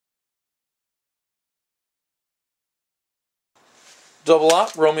Double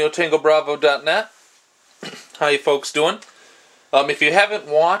op, RomeoTangoBravo.net. How you folks doing? If you haven't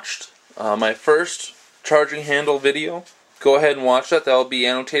watched my first charging handle video, go ahead and watch that. That will be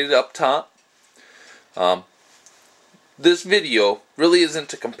annotated up top. This video really isn't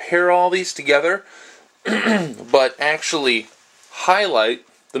to compare all these together, but actually highlight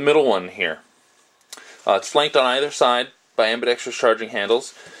the middle one here. It's flanked on either side by Ambidextrous charging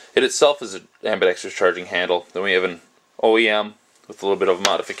handles. It itself is an Ambidextrous charging handle. Then we have an OEM with a little bit of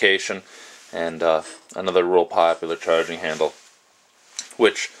modification, and another real popular charging handle,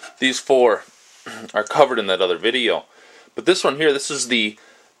 which these four are covered in that other video. But this one here, this is the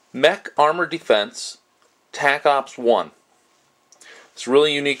Mech Armor Defense TacOps-1. It's a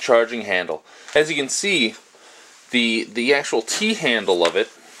really unique charging handle. As you can see, the actual T-handle of it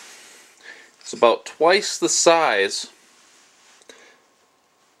is about twice the size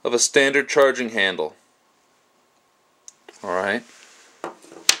of a standard charging handle. Alright.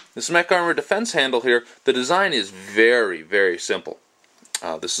 This Mech Armor Defense handle here, the design is very, very simple.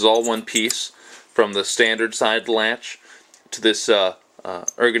 This is all one piece, from the standard side latch to this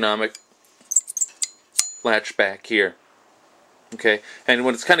ergonomic latch back here. Okay, and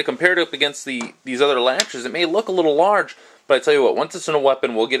when it's kind of compared up against these other latches, it may look a little large, but I tell you what, once it's in a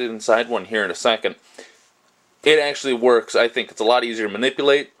weapon, we'll get it inside one here in a second. It actually works. I think it's a lot easier to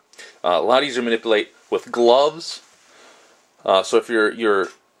manipulate. With gloves. So if you're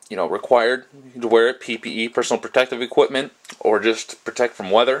required to wear it, PPE, personal protective equipment, or just protect from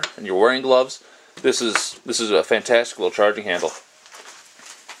weather, and you're wearing gloves, this is a fantastic little charging handle.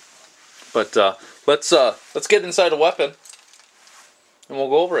 But let's get inside a weapon, and we'll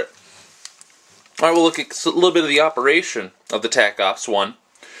go over it. All right, we'll look at a little bit of the operation of the TacOps-1.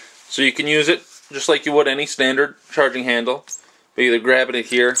 So you can use it just like you would any standard charging handle, by either grabbing it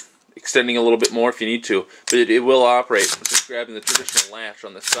here, extending a little bit more if you need to, but it will operate with just grabbing the traditional latch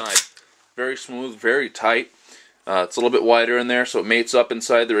on this side. Very smooth, very tight. It's a little bit wider in there, so it mates up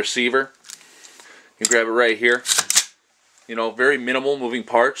inside the receiver. You can grab it right here. Very minimal moving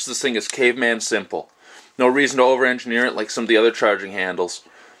parts. This thing is caveman simple. No reason to over-engineer it like some of the other charging handles.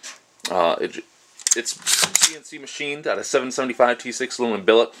 It's CNC machined out of 775 T6 aluminum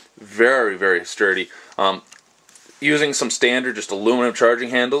billet. Very, very sturdy. Using some standard just aluminum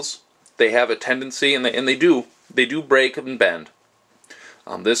charging handles, they have a tendency, and they do break and bend.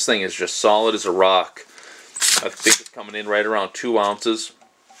 This thing is just solid as a rock. I think it's coming in right around 2 ounces.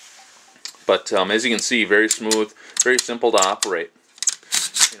 But as you can see, very smooth, very simple to operate.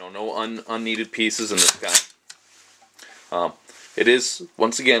 No unneeded pieces in this guy. It is,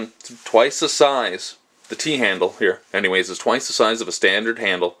 once again, twice the size. The T-handle here, anyways, is twice the size of a standard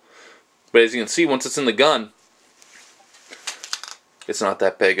handle. But as you can see, once it's in the gun, it's not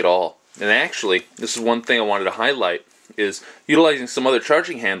that big at all. And actually, this is one thing I wanted to highlight, is utilizing some other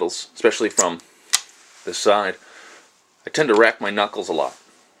charging handles, especially from this side. I tend to rack my knuckles a lot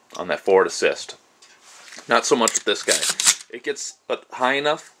on that forward assist. Not so much with this guy. It gets high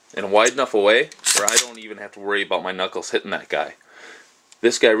enough and wide enough away where I don't even have to worry about my knuckles hitting that guy.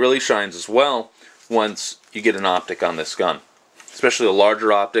 This guy really shines as well once you get an optic on this gun. Especially a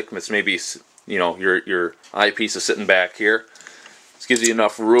larger optic. It's maybe, your eyepiece is sitting back here. This gives you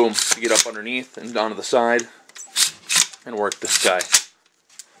enough room to get up underneath and onto the side and work this guy.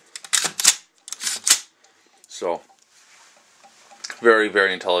 So, very,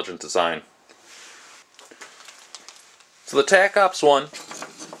 very intelligent design. So the TacOps-1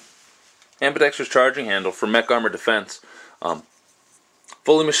 Ambidextrous charging handle for Mech Armor Defense,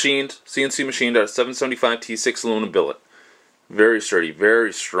 fully machined, CNC machined out of 775 T6 aluminum billet. Very sturdy,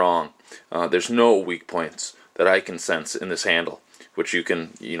 very strong. There's no weak points that I can sense in this handle, which you can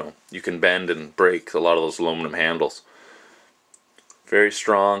bend and break a lot of those aluminum handles. Very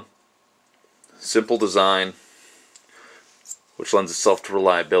strong, simple design, which lends itself to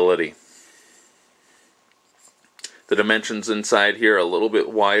reliability. The dimensions inside here are a little bit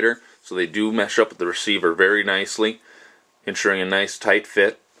wider, so they do mesh up with the receiver very nicely, ensuring a nice tight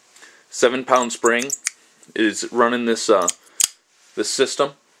fit. 7-pound spring is running this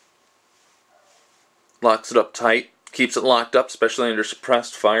system. Locks it up tight, keeps it locked up, especially under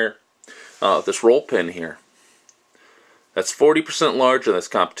suppressed fire. This roll pin here, that's 40% larger than this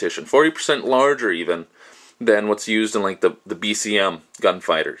competition. 40% larger even than what's used in like the BCM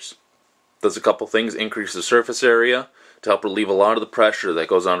gunfighters. Does a couple things: increase the surface area to help relieve a lot of the pressure that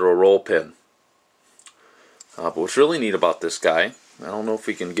goes onto a roll pin. But what's really neat about this guy, I don't know if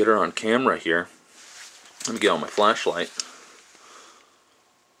we can get her on camera here. Let me get on my flashlight.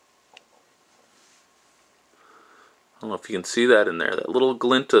 I don't know if you can see that in there, that little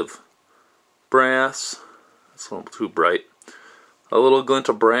glint of brass. It's a little too bright. a little glint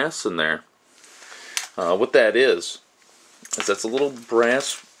of brass in there. What that is that's a little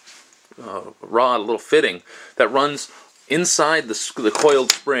brass rod, a little fitting that runs inside the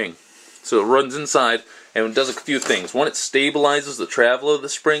coiled spring. So it runs inside and it does a few things. One, it stabilizes the travel of the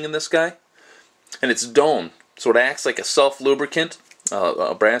spring in this guy, and it's domed, so it acts like a self-lubricant.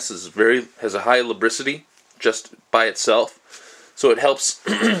 Brass has a high lubricity just by itself, so it helps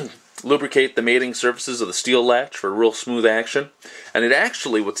lubricate the mating surfaces of the steel latch for real smooth action. And it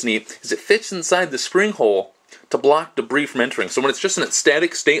actually, what's neat, is it fits inside the spring hole to block debris from entering. So when it's just in a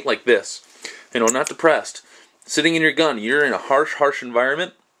static state like this, not depressed, sitting in your gun, you're in a harsh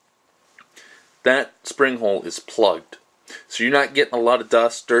environment, that spring hole is plugged. So you're not getting a lot of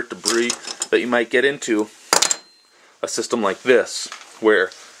dust, dirt, debris that you might get into a system like this, where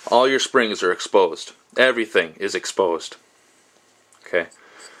all your springs are exposed. Everything is exposed. Okay.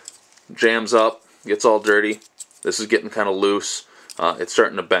 Jams up, gets all dirty. This is getting kind of loose. It's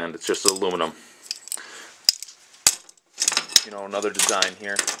starting to bend. It's just aluminum. Another design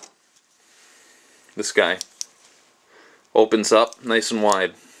here. This guy opens up nice and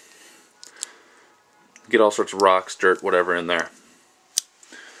wide. Get all sorts of rocks, dirt, whatever in there.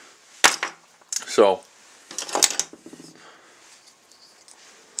 So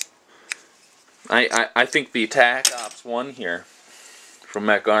I think the TacOps-1 here from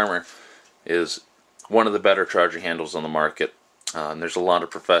Mech Armor is one of the better charging handles on the market. And there's a lot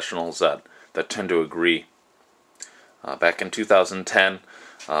of professionals that tend to agree. Back in 2010,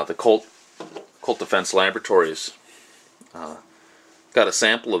 the Colt Defense Laboratories got a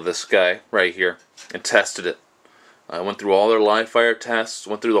sample of this guy right here and tested it. I went through all their live fire tests,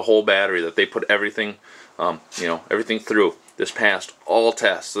 went through the whole battery that they put everything, everything through. This passed all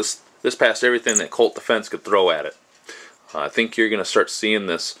tests. This passed everything that Colt Defense could throw at it. I think you're going to start seeing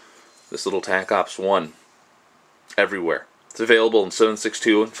this little TacOps-1 everywhere. It's available in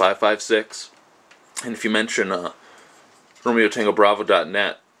 7.62 and 5.56. And if you mention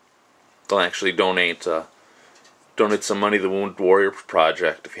RomeoTangoBravo.net, they'll actually donate some money to the Wounded Warrior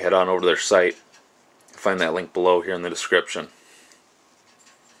Project. If you head on over to their site, you'll find that link below here in the description.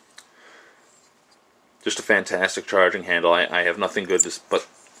 Just a fantastic charging handle. I have nothing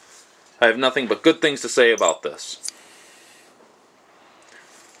but good things to say about this.